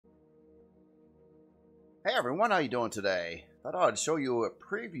Hey everyone, how you doing today? Thought I'd show you a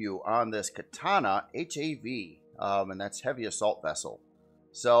preview on this Katana-HAV, and that's Heavy Assault Vessel.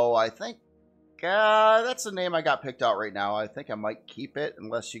 So I think that's the name I got picked out right now. I think I might keep it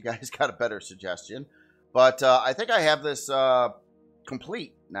unless you guys got a better suggestion. But I think I have this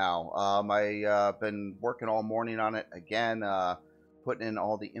complete now. I've been working all morning on it again, putting in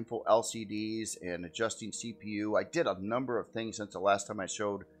all the info LCDs and adjusting CPU. I did a number of things since the last time I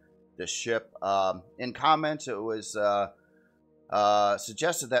showed the ship. In comments, it was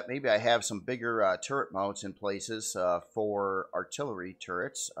suggested that maybe I have some bigger turret mounts in places for artillery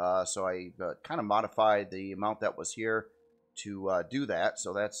turrets. So I kind of modified the mount that was here to do that.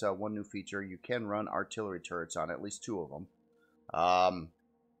 So that's one new feature. You can run artillery turrets on at least 2 of them.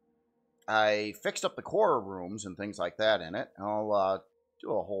 I fixed up the core rooms and things like that in it. I'll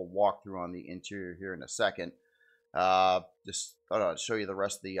do a whole walkthrough on the interior here in a second. Just thought I'd show you the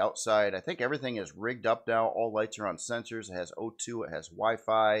rest of the outside. I think everything is rigged up now. All lights are on sensors. It has O2. It has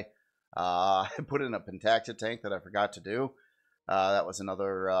Wi-Fi. I put in a Pentaxa tank that I forgot to do. That was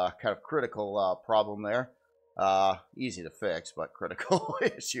another kind of critical problem there. Easy to fix, but critical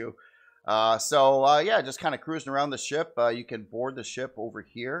issue. Yeah, just kind of cruising around the ship. You can board the ship over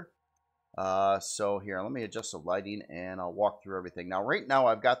here. So here, let me adjust the lighting and I'll walk through everything. Now, right now,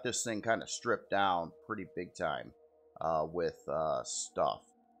 I've got this thing kind of stripped down pretty big time with stuff.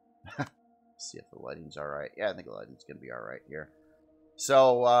 See if the lighting's all right. Yeah, I think the lighting's going to be all right here.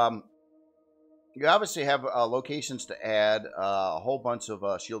 So, you obviously have locations to add a whole bunch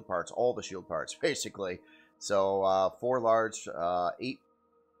of shield parts, all the shield parts, basically. So, 4 large, 8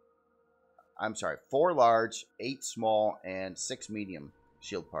 small, and 6 medium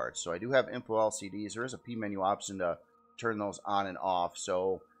shield parts. So I do have info LCDs. There is a P menu option to turn those on and off.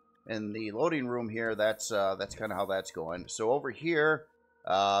 So in the loading room here, that's kind of how that's going. So over here,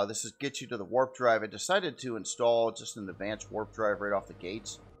 this is gets you to the warp drive. I decided to install just an advanced warp drive right off the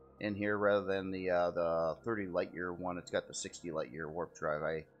gates in here rather than the 30 light year one. It's got the 60 light year warp drive.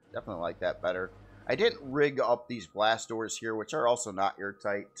 I definitely like that better. I didn't rig up these blast doors here, which are also not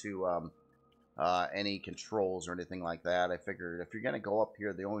airtight to any controls or anything like that. I figured if you're going to go up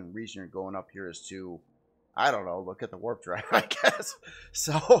here, the only reason you're going up here is to, I don't know, look at the warp drive, I guess.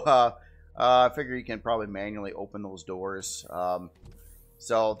 So I figure you can probably manually open those doors.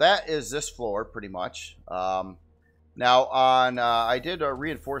 So that is this floor pretty much. Now on, I did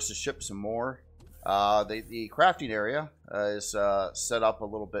reinforce the ship some more. The crafting area is set up a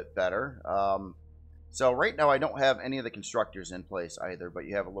little bit better. So right now I don't have any of the constructors in place either, but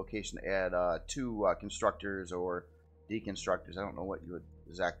you have a location to add 2 constructors or deconstructors. I don't know what you would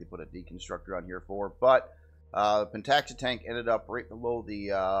exactly put a deconstructor on here for, but the Pentaxa tank ended up right below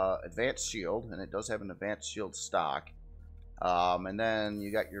the advanced shield, and it does have an advanced shield stock. And then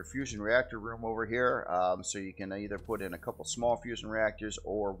you got your fusion reactor room over here, so you can either put in a couple small fusion reactors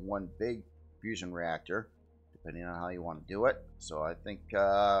or 1 big fusion reactor, depending on how you want to do it. So I think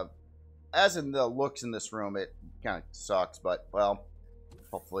as in the looks in this room, it kind of sucks, but, well,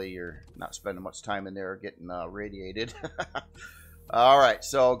 hopefully you're not spending much time in there getting radiated. All right,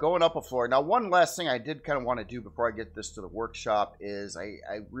 so going up a floor. Now, one last thing I did kind of want to do before I get this to the workshop is I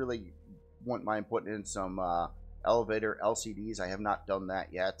really wouldn't mind putting in some elevator LCDs. I have not done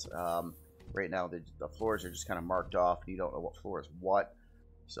that yet. Right now, the floors are just kind of marked off. You don't know what floor is what.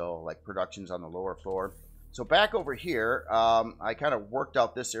 So, like, production's on the lower floor. So back over here, I kind of worked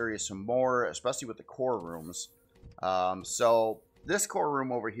out this area some more, especially with the core rooms. So this core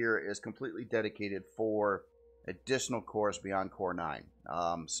room over here is completely dedicated for additional cores beyond core 9.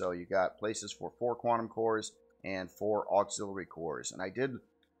 So you got places for 4 quantum cores and 4 auxiliary cores. And I did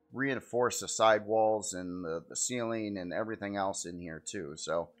reinforce the side walls and the ceiling and everything else in here too.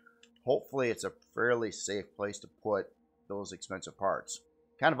 So hopefully it's a fairly safe place to put those expensive parts.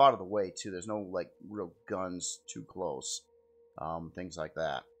 Kind of out of the way too. There's no like real guns too close, things like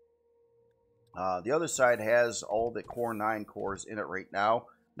that. The other side has all the core 9 cores in it right now.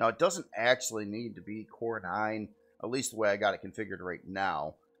 Now it doesn't actually need to be core 9, at least the way I got it configured right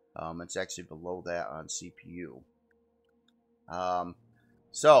now. It's actually below that on CPU.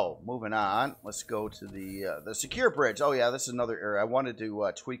 So moving on, let's go to the secure bridge. Oh yeah, this is another area I wanted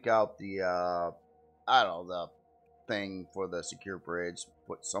to tweak out the I don't know, the thing for the secure bridge,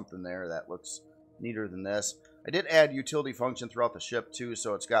 put something there that looks neater than this. I did add utility function throughout the ship too,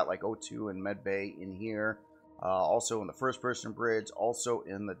 so it's got like O2 and med bay in here, also in the first person bridge, also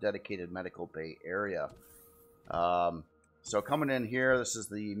in the dedicated medical bay area. So coming in here, this is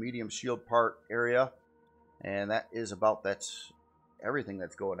the medium shield part area, and that's everything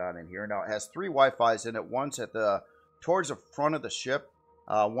that's going on in here. Now it has 3 Wi-Fis in it. One's at towards the front of the ship,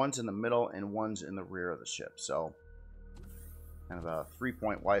 One's in the middle and one's in the rear of the ship. So kind of a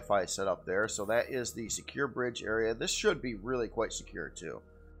 3-point Wi-Fi setup there. So that is the secure bridge area. This should be really quite secure too.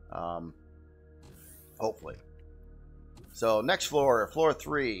 Hopefully. So next floor, floor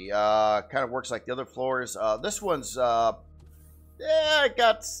 3, kind of works like the other floors. This one's, yeah, it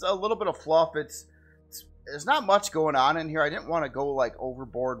got a little bit of fluff. There's not much going on in here. I didn't want to go like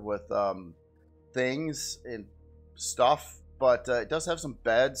overboard with things and stuff, but it does have some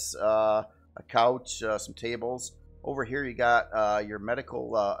beds, a couch, some tables. Over here you got your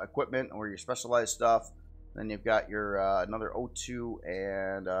medical equipment or your specialized stuff. Then you've got your another O2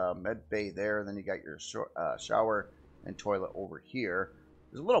 and med bay there. And then you got your shower and toilet over here.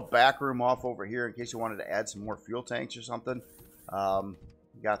 There's a little back room off over here in case you wanted to add some more fuel tanks or something. You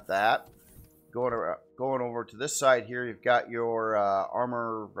got that. Going over to this side here, you've got your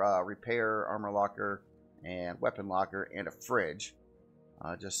armor repair, armor locker, and weapon locker, and a fridge.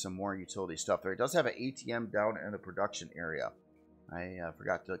 Just some more utility stuff there. It does have an ATM down in the production area. I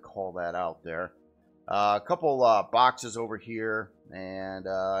forgot to call that out there. A couple boxes over here, and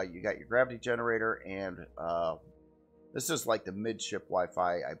you got your gravity generator, and this is like the midship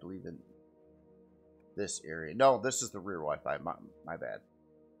Wi-Fi, I believe, in this area. No, this is the rear Wi-Fi. My bad.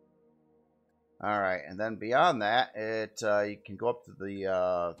 All right, and then beyond that, you can go up to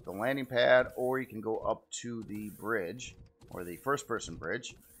the landing pad, or you can go up to the bridge, or the first-person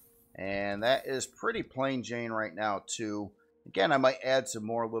bridge, and that is pretty plain Jane right now too. Again, I might add some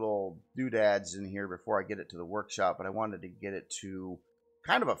more little doodads in here before I get it to the workshop, but I wanted to get it to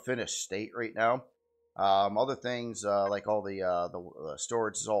kind of a finished state right now. Other things like all the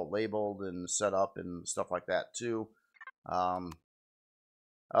storage is all labeled and set up and stuff like that too.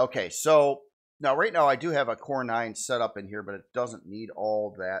 Okay, so now right now I do have a Core 9 set up in here, but it doesn't need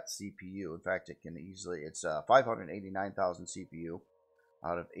all that CPU. In fact, it can easily, it's 589,000 CPU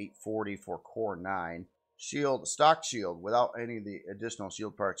out of 840 for Core 9. Shield, stock shield without any of the additional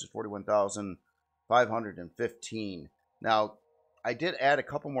shield parts is 41,515. Now, I did add a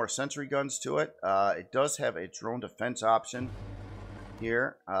couple more sentry guns to it. It does have a drone defense option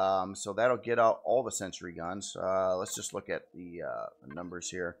here, so that'll get out all the sentry guns. Let's just look at the numbers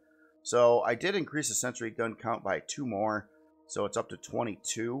here. So I did increase the sentry gun count by 2 more, so it's up to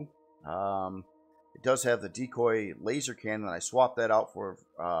 22. It does have the decoy laser cannon. I swapped that out for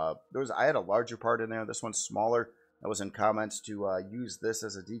I had a larger part in there. This one's smaller. I was in comments to use this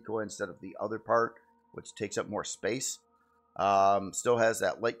as a decoy instead of the other part, which takes up more space. Still has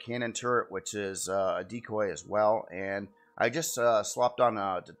that light cannon turret, which is a decoy as well. And I just slopped on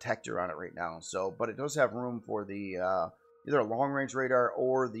a detector on it right now. So, but it does have room for the either a long range radar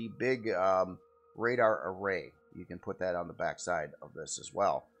or the big radar array. You can put that on the back side of this as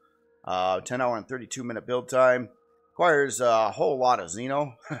well. 10-hour and 32-minute build time. Requires a whole lot of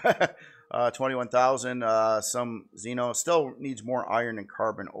Xeno. 21,000. Some Xeno. Still needs more iron and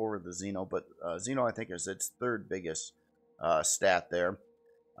carbon over the Xeno, but Xeno I think is its 3rd biggest stat there.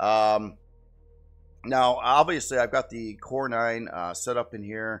 Now, obviously, I've got the Core 9 set up in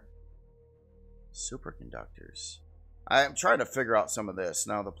here. Superconductors. I'm trying to figure out some of this.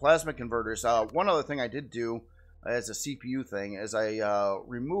 Now, the plasma converters. One other thing I did do as a CPU thing is I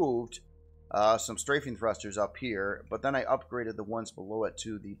removed some strafing thrusters up here, but then I upgraded the ones below it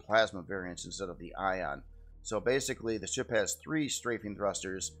to the plasma variants instead of the ion. So basically, the ship has 3 strafing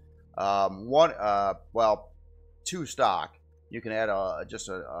thrusters. 2 stock. You can add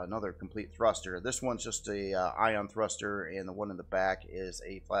another complete thruster. This one's just a ion thruster, and the one in the back is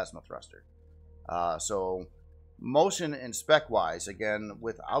a plasma thruster. So motion and spec wise, again,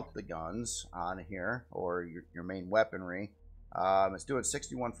 without the guns on here or your main weaponry, it's doing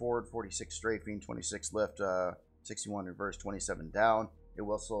 61 forward, 46 strafing, 26 lift, 61 reverse, 27 down. It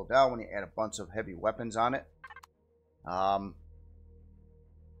will slow down when you add a bunch of heavy weapons on it.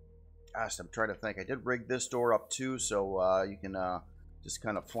 Gosh, I'm trying to think. I did rig this door up too, so you can just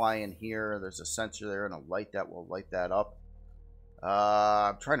kind of fly in here. There's a sensor there and a light that will light that up.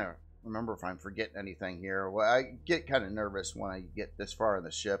 I'm trying to remember if I'm forgetting anything here. Well, I get kind of nervous when I get this far in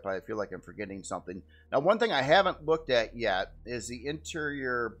the ship. I feel like I'm forgetting something. Now, one thing I haven't looked at yet is the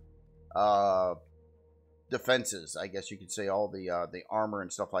interior defenses. I guess you could say all the armor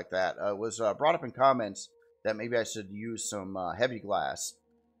and stuff like that. It was brought up in comments that maybe I should use some heavy glass,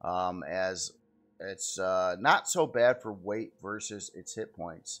 as it's not so bad for weight versus its hit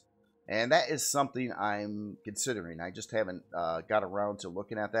points. And that is something I'm considering. I just haven't got around to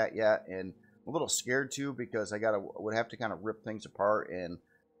looking at that yet, and I'm a little scared too because I would have to kind of rip things apart and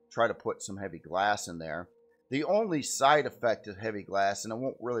try to put some heavy glass in there. The only side effect of heavy glass, and it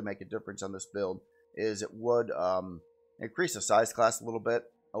won't really make a difference on this build, is it would increase the size class a little bit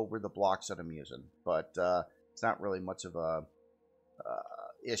over the blocks that I'm using, but it's not really much of a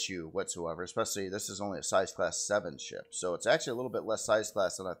issue whatsoever, especially this is only a size class 7 ship, so it's actually a little bit less size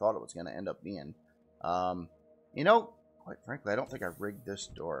class than I thought it was going to end up being. You know, quite frankly, I don't think I rigged this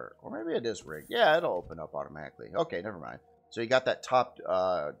door, or maybe it is rigged. Yeah, it'll open up automatically. Okay, never mind. So you got that top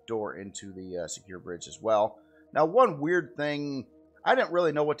door into the secure bridge as well. Now, one weird thing, I didn't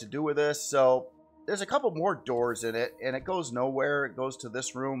really know what to do with this, so there's a couple more doors in it, and it goes nowhere. It goes to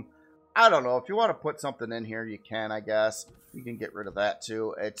this room. I don't know. If you want to put something in here, you can, I guess. You can get rid of that,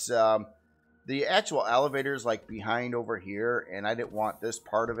 too. It's the actual elevator's, like, behind over here, and I didn't want this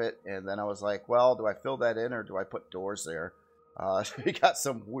part of it. And then I was like, well, do I fill that in, or do I put doors there? We got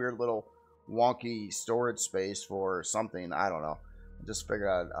some weird little wonky storage space for something. I don't know. I just figured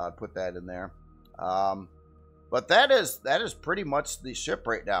I'd put that in there. But that is pretty much the ship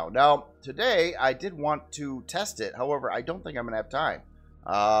right now. Now, today, I did want to test it. However, I don't think I'm going to have time.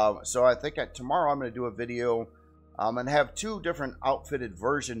 So I think tomorrow I'm going to do a video and have 2 different outfitted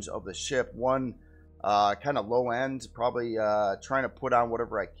versions of the ship. One kind of low end, probably trying to put on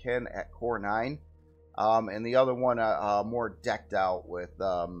whatever I can at Core 9. And the other one more decked out with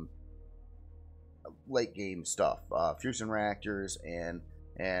late game stuff, fusion reactors and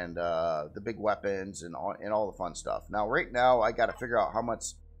the big weapons and all the fun stuff. Now, right now, I got to figure out how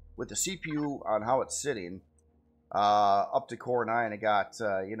much with the CPU on how it's sitting. Up to Core 9, I got,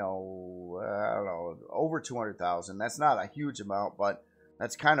 you know, I don't know, over 200,000. That's not a huge amount, but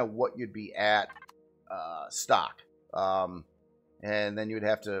that's kind of what you'd be at stock. And then you'd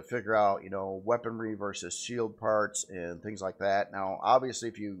have to figure out, you know, weaponry versus shield parts and things like that. Now, obviously,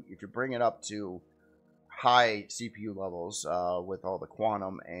 if you bring it up to high CPU levels with all the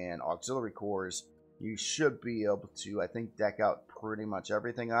quantum and auxiliary cores, you should be able to, I think, deck out pretty much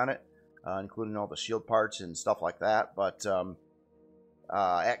everything on it. Including all the shield parts and stuff like that. But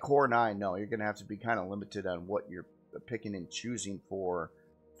at Core 9, no, you're going to have to be kind of limited on what you're picking and choosing for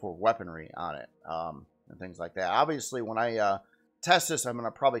weaponry on it and things like that. Obviously, when I test this, I'm going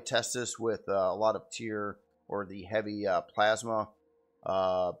to probably test this with a lot of tier or the heavy plasma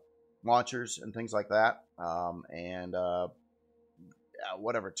launchers and things like that. And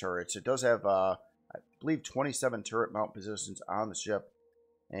whatever turrets. It does have, I believe, 27 turret mount positions on the ship.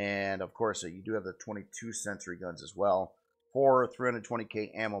 And, of course, you do have the 22 sentry guns as well for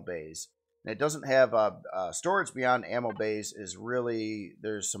 320k ammo bays. And it doesn't have storage beyond ammo bays is really,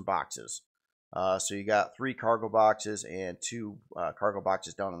 there's some boxes. So you got 3 cargo boxes and 2 cargo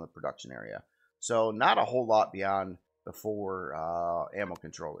boxes down in the production area. So not a whole lot beyond the 4 ammo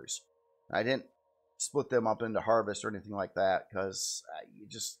controllers. I didn't split them up into harvest or anything like that because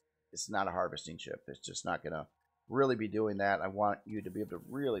it's not a harvesting ship. It's just not going to really be doing that. I want you to be able to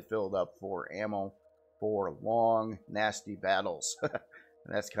really fill it up for ammo for long, nasty battles. And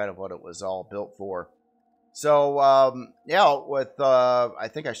that's kind of what it was all built for. So, yeah, with I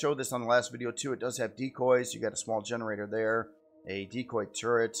think I showed this on the last video too. It does have decoys. You got a small generator there, a decoy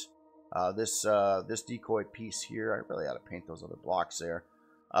turret. This decoy piece here, I really ought to paint those other blocks there.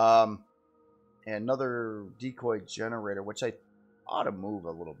 And another decoy generator, which I ought to move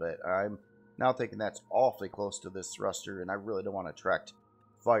a little bit. I'm now thinking that's awfully close to this thruster, and I really don't want to attract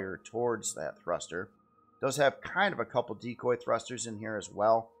fire towards that thruster. It does have kind of a couple decoy thrusters in here as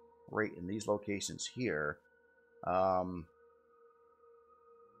well, right in these locations here. Yeah,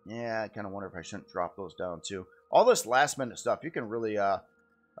 I kind of wonder if I shouldn't drop those down too. All this last minute stuff, you can really,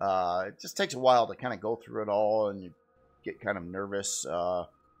 it just takes a while to kind of go through it all, and you get kind of nervous.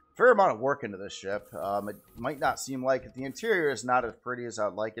 Fair amount of work into this ship. It might not seem like it. The interior is not as pretty as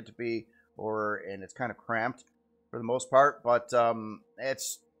I'd like it to be, and it's kind of cramped for the most part, but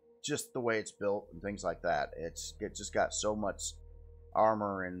it's just the way it's built and things like that. It just got so much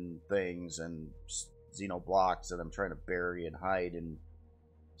armor and things and xeno blocks that I'm trying to bury and hide in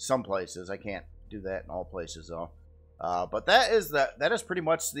some places. I can't do that in all places though. But that is pretty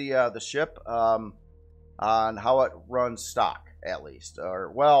much the ship on how it runs stock, at least,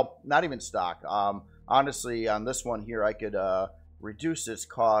 or well, not even stock. Honestly, on this one here, I could reduce its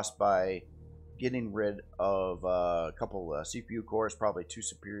cost by getting rid of a couple CPU cores, probably 2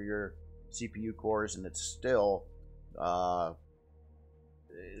 superior CPU cores, and it still can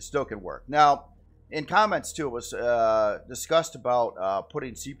work. Now, in comments too, it was discussed about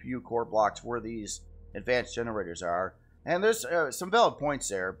putting CPU core blocks where these advanced generators are, and there's some valid points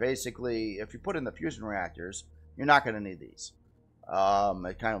there. Basically, if you put in the fusion reactors, you're not going to need these.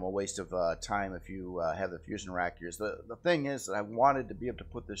 It's kind of a waste of time if you have the fusion reactors. The thing is that I wanted to be able to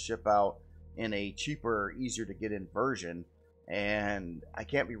put this ship out in a cheaper, easier to get in version, and I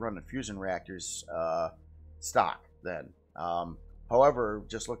can't be running fusion reactors stock. then. However,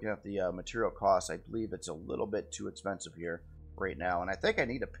 just looking at the material costs, I believe it's a little bit too expensive here right now, and I think I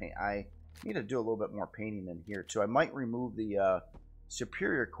need to paint. I need to do a little bit more painting in here too. I might remove the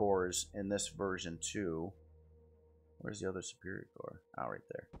superior cores in this version too. Where's the other superior core? Oh, right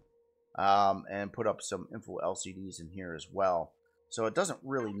there. And put up some info LCDs in here as well. So it doesn't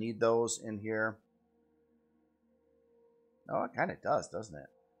really need those in here. Oh, it kind of does, doesn't it?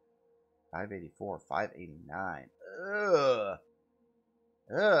 584, 589. Ugh.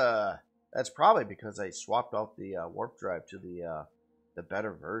 Ugh. That's probably because I swapped out the warp drive to the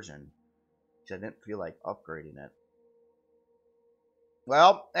better version. Because I didn't feel like upgrading it.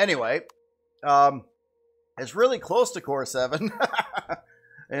 Well, anyway, it's really close to Core 7,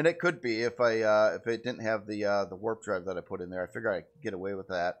 and it could be if it didn't have the warp drive that I put in there. I figured I could get away with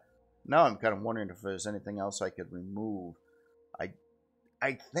that. Now I'm kind of wondering if there's anything else I could remove.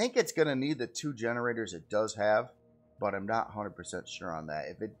 I think it's going to need the 2 generators it does have, but I'm not 100% sure on that.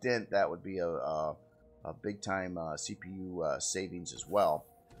 If it didn't, that would be a big time CPU savings as well.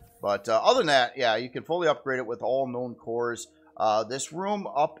 But other than that, yeah, you can fully upgrade it with all known cores. This room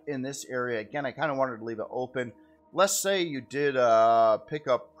up in this area, again, I kind of wanted to leave it open. Let's say you did pick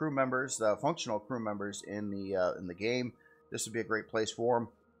up crew members, functional crew members in the game. This would be a great place for them.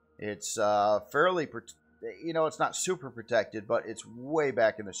 It's fairly, you know, it's not super protected, but it's way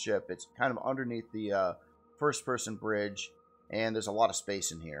back in the ship. It's kind of underneath the first-person bridge, and there's a lot of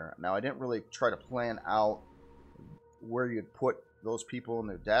space in here. Now, I didn't really try to plan out where you'd put those people in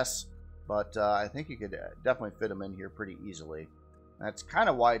their desks, but I think you could definitely fit them in here pretty easily. That's kind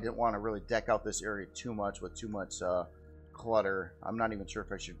of why I didn't want to really deck out this area too much with too much clutter. I'm not even sure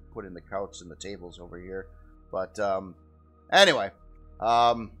if I should put in the couch and the tables over here. But anyway,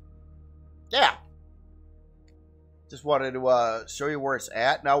 yeah. Just wanted to show you where it's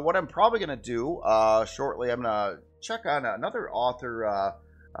at. Now, what I'm probably going to do shortly, I'm going to check on another author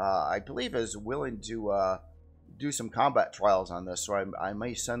I believe is willing to do some combat trials on this. So I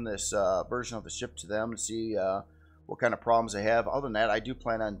may send this version of the ship to them and see what kind of problems they have. Other than that, I do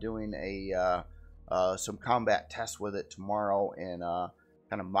plan on doing some combat tests with it tomorrow and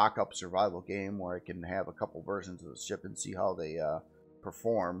kind of mock-up survival game where I can have a couple versions of the ship and see how they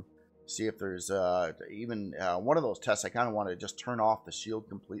perform. See if there's even one of those tests. I kind of want to just turn off the shield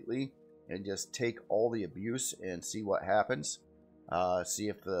completely and just take all the abuse and see what happens. See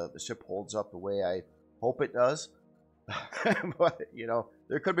if the ship holds up the way I hope it does. But, you know,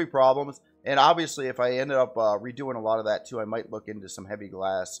 there could be problems. And obviously, if I ended up redoing a lot of that too, I might look into some heavy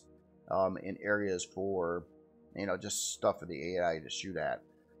glass in areas for, you know, just stuff for the AI to shoot at.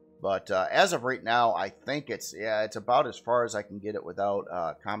 But as of right now, I think it's about as far as I can get it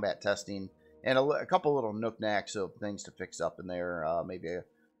without combat testing and a couple little knickknacks of things to fix up in there. Maybe a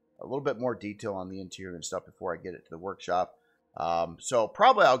little bit more detail on the interior and stuff before I get it to the workshop. So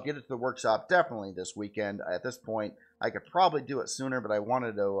probably I'll get it to the workshop definitely this weekend. At this point, I could probably do it sooner, but I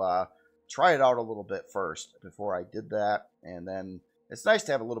wanted to try it out a little bit first before I did that. And then it's nice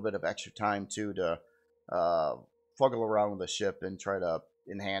to have a little bit of extra time too to fuggle around with the ship and try to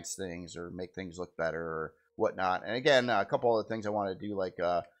enhance things or make things look better or whatnot. And again, a couple other things I want to do, like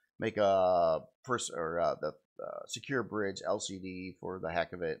make a the secure bridge LCD for the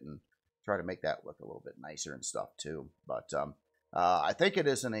heck of it and try to make that look a little bit nicer and stuff too. But I think it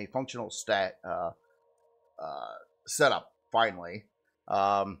is in a functional setup finally.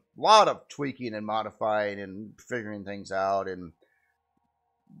 A lot of tweaking and modifying and figuring things out and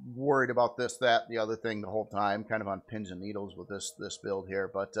worried about this, that, the other thing the whole time, kind of on pins and needles with this build here,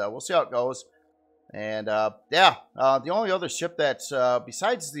 but we'll see how it goes. And yeah, the only other ship that's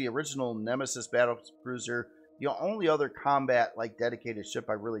besides the original Nemesis battle cruiser, the only other combat like dedicated ship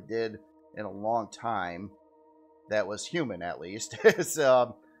I really did in a long time that was human, at least, is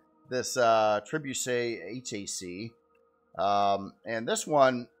this Trebuchet HAC. And this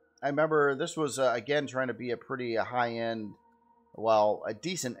one, I remember this was again trying to be a pretty high-end, well, a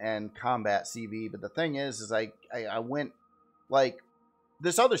decent end combat CV, but the thing is I went, like,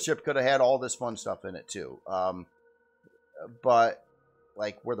 this other ship could have had all this fun stuff in it too, but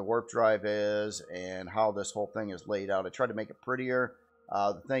like where the warp drive is and how this whole thing is laid out, I tried to make it prettier.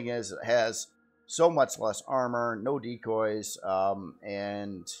 The thing is, it has so much less armor, no decoys,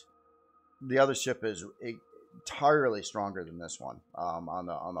 and the other ship is entirely stronger than this one. On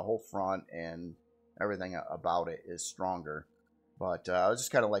the whole front and everything about it is stronger. But I was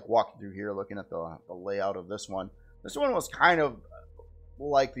just kind of like walking through here looking at the layout of this one. This one was kind of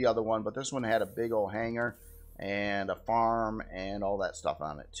like the other one, but this one had a big old hangar and a farm and all that stuff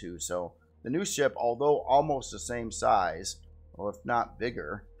on it too. So the new ship, although almost the same size, or if not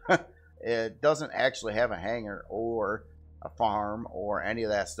bigger, it doesn't actually have a hangar or a farm or any of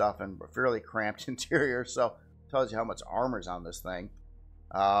that stuff, and a fairly cramped interior, so it tells you how much armor's on this thing.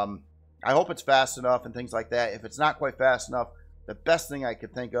 I hope it's fast enough and things like that. If it's not quite fast enough, the best thing I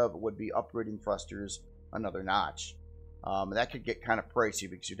could think of would be upgrading thrusters another notch. That could get kind of pricey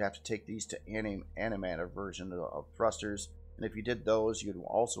because you'd have to take these to animated version of thrusters, and if you did those, you'd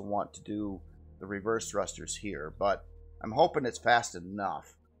also want to do the reverse thrusters here. But I'm hoping it's fast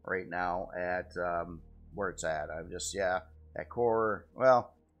enough right now at where it's at. I'm just, yeah, that core,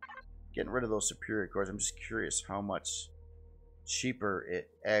 well, getting rid of those superior cores. I'm just curious how much cheaper it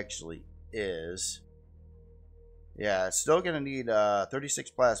actually is. Yeah, it's still going to need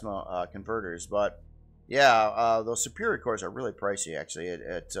 36 plasma converters, but yeah, those superior cores are really pricey, actually.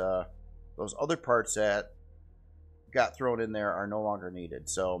 Those other parts that got thrown in there are no longer needed,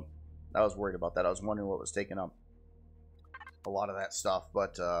 so I was worried about that. I was wondering what was taking up a lot of that stuff,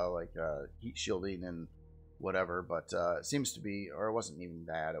 but like heat shielding and whatever, but it seems to be, or it wasn't even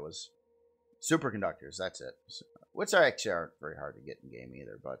that, it was superconductors, that's it, which actually aren't very hard to get in game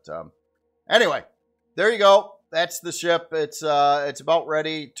either. But anyway, there you go. That's the ship. It's about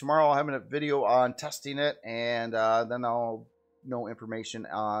ready. Tomorrow I'll have a video on testing it, and then I'll know information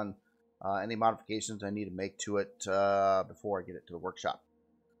on any modifications I need to make to it before I get it to the workshop.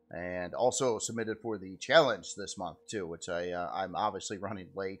 And also submitted for the challenge this month too, which I'm obviously running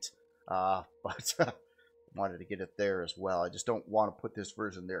late, but wanted to get it there as well. I just don't want to put this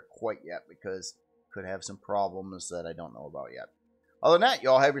version there quite yet because it could have some problems that I don't know about yet. Other than that,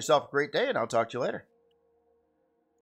 y'all have yourself a great day, and I'll talk to you later.